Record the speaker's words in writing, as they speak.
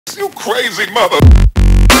You crazy mother.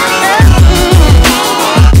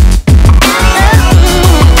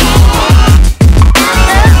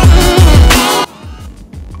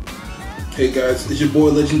 Hey guys, it's your boy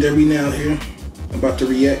Legendary Now here. I'm about to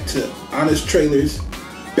react to Honest Trailer's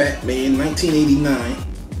Batman 1989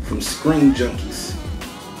 from Screen Junkies.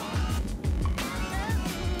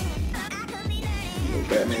 You know,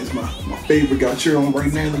 Batman's my favorite. Got your on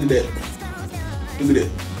right now. Look at that. Look at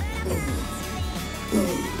that.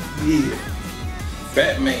 Yeah.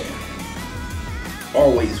 Batman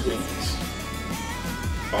always wins.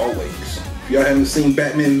 Always. If y'all haven't seen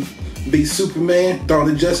Batman v Superman, Dawn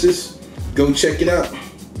of Justice, go check it out.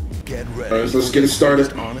 Get ready. All right, let's get it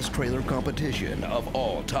started. Honest trailer competition of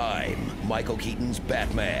all time. Michael Keaton's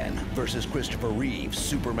Batman versus Christopher Reeve's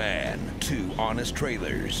Superman. 2 honest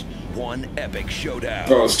trailers. 1 epic showdown.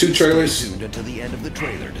 Oh, it's 2 trailers. Stay tuned until the end of the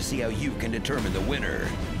trailer to see how you can determine the winner.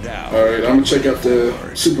 Now, all right, I'm gonna check out the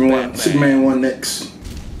Superman one next.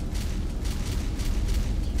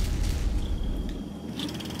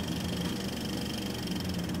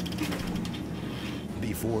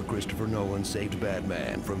 Before Christopher Nolan saved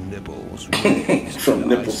Batman from nipples, from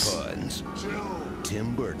nipples, puns,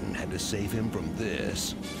 Tim Burton had to save him from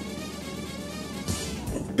this.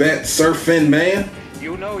 Bat surfing man.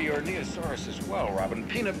 You know you're a Neosaurus as well, Robin.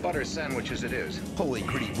 Peanut butter sandwiches it is. Holy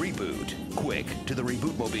gritty reboot. Quick to the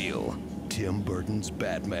reboot mobile. Tim Burton's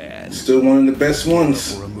Batman. Still one of the best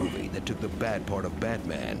ones. For a movie that took the bad part of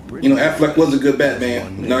Batman. You know, Affleck was a good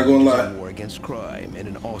Batman. Not gonna lie. War against crime in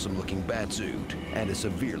an awesome-looking batsuit and a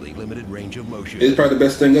severely limited range of motion. It's probably the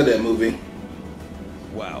best thing of that movie.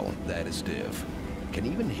 Wow, that is stiff. Can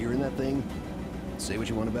you even hear in that thing? Say what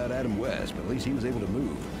you want about Adam West, but at least he was able to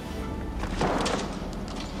move.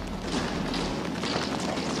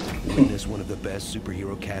 Witness one of the best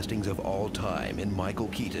superhero castings of all time in Michael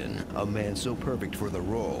Keaton, a man so perfect for the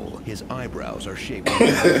role, his eyebrows are shaped like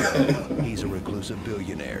a He's a reclusive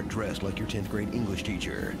billionaire dressed like your 10th grade English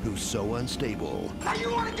teacher who's so unstable. Now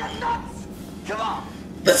you want to get nuts? Come on.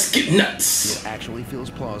 Let's get nuts. It actually feels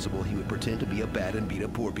plausible he would pretend to be a bad and beat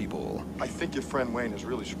up poor people. I think your friend Wayne is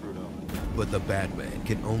really screwed up. But the Batman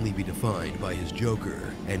can only be defined by his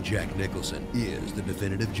Joker, and Jack Nicholson is the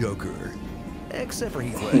definitive Joker. Except for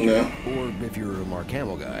Heath Ledger, or if you're a Mark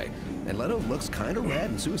Hamill guy. And Leto looks kind of rad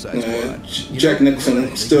in Suicide Squad. Jack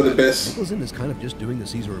Nicholson still the best. Nicholson is kind of just doing the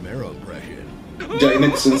Cesar Romero impression. Jack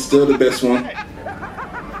Nicholson's still the best one.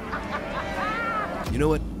 You know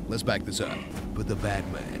what? Let's back this up. But the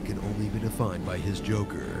Batman can only be defined by his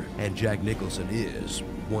Joker, and Jack Nicholson is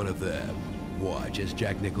one of them. Watch as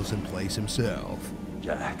Jack Nicholson plays himself.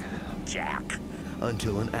 Jack.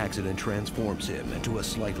 Until an accident transforms him into a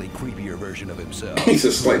slightly creepier version of himself. He's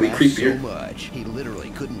a slightly creepier. So much, he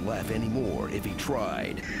literally couldn't laugh anymore if he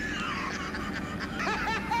tried.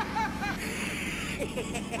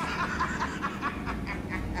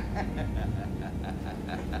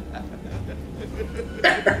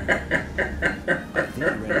 I think you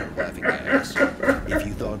ran out of laughing gas. If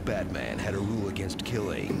you thought Batman had a rule against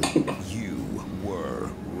killing, you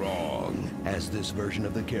were wrong. As this version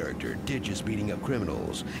of the character ditches beating up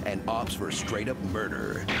criminals and opts for straight-up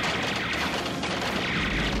murder.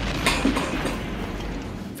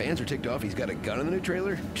 Fans are ticked off he's got a gun in the new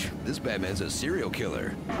trailer? This Batman's a serial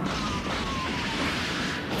killer.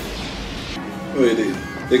 Wait,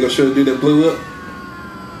 they gonna show the dude that blew up?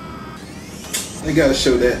 They gotta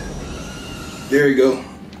show that. There you go.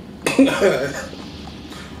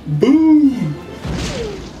 Boom!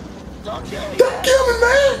 Don't kill me,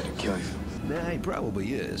 man! Nah, he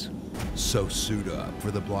probably is. So suit up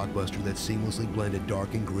for the blockbuster that seamlessly blended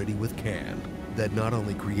dark and gritty with camp, that not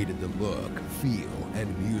only created the look, feel,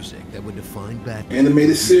 and music that would define Batman.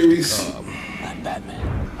 Animated series. I'm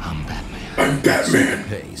Batman. I'm Batman. I'm Batman. Set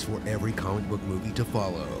the pace for every comic book movie to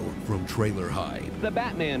follow, from trailer hype. The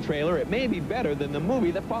Batman trailer, it may be better than the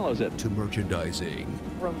movie that follows it. To merchandising.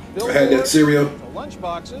 From I had that cereal. to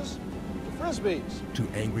lunchboxes to frisbees. To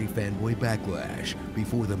angry fanboy backlash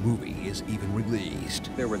before the movie is even released.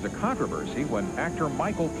 There was a controversy when actor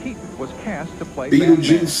Michael Keaton was cast to play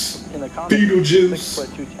Beetlejuice.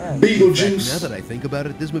 Beetlejuice. Beetlejuice. Now that I think about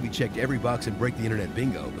it, this movie checked every box and break the internet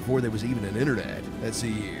bingo before there was even an internet. Let's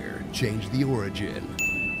see here. Changed the origin.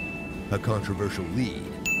 A controversial lead.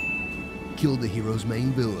 Killed the hero's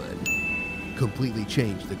main villain. Completely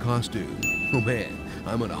changed the costume. Oh man,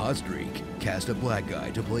 I'm on a hot streak. Cast a black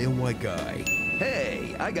guy to play a white guy.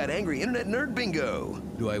 Hey, I got angry internet nerd bingo.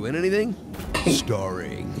 Do I win anything?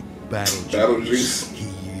 Starring Battlejuice. Battlejuice.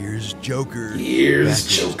 Here's Joker. Here's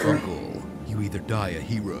Batman's Joker. uncle. He You either die a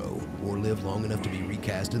hero or live long enough to be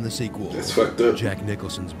recast in the sequel. That's fucked up. Jack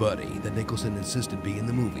Nicholson's buddy that Nicholson insisted be in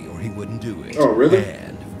the movie or he wouldn't do it. Oh, really?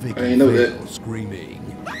 And Vicky I didn't know that. Vale screaming.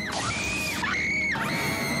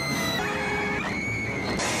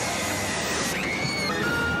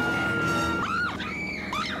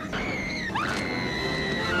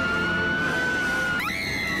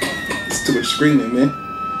 It's too much screaming, man.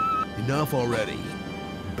 Enough already.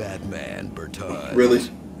 Batman Bertans. Really?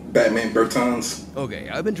 Batman Bertans. Okay,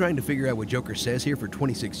 I've been trying to figure out what Joker says here for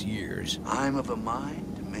 26 years. I'm of a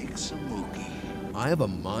mind to make some mookie. I have a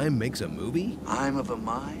mime makes a movie? I'm of a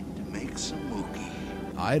mind to make some mookie.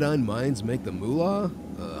 Iodine mines make the moolah?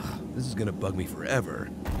 Ugh, this is gonna bug me forever.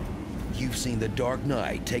 You've seen The Dark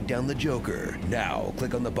Knight take down the Joker. Now,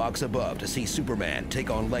 click on the box above to see Superman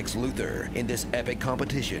take on Lex Luthor in this epic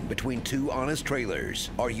competition between two honest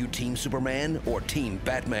trailers. Are you Team Superman or Team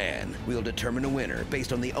Batman? We'll determine a winner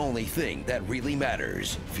based on the only thing that really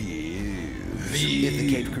matters: views. If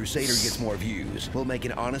the Caped Crusader gets more views, we'll make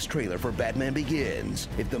an honest trailer for Batman Begins.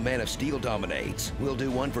 If the Man of Steel dominates, we'll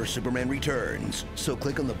do one for Superman Returns. So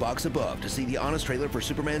click on the box above to see the honest trailer for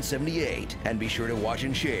Superman 78, and be sure to watch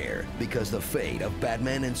and share, because the fate of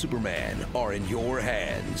Batman and Superman are in your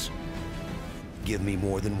hands. Give me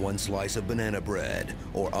more than one slice of banana bread,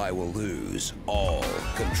 or I will lose all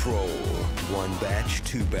control. One batch,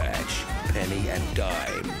 two batch, penny and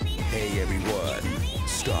dime. Hey everyone,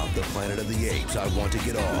 stop the Planet of the Apes, I want to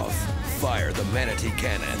get off. Fire the manatee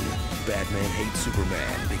cannon. Batman hates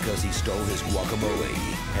Superman because he stole his guacamole.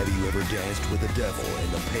 Have you ever danced with the devil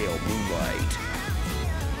in the pale moonlight?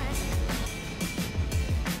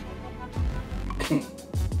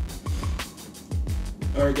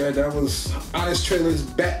 Alright guys, that was Honest Trailers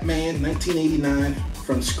Batman 1989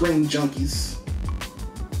 from Screen Junkies.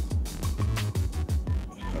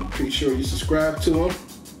 I'm pretty sure you subscribe to him.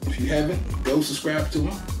 If you haven't, go subscribe to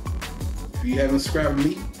him. If you haven't subscribed to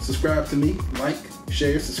me, subscribe to me. Like,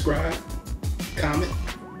 share, subscribe, comment.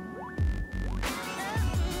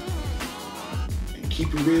 And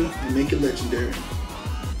keep it real and make it legendary.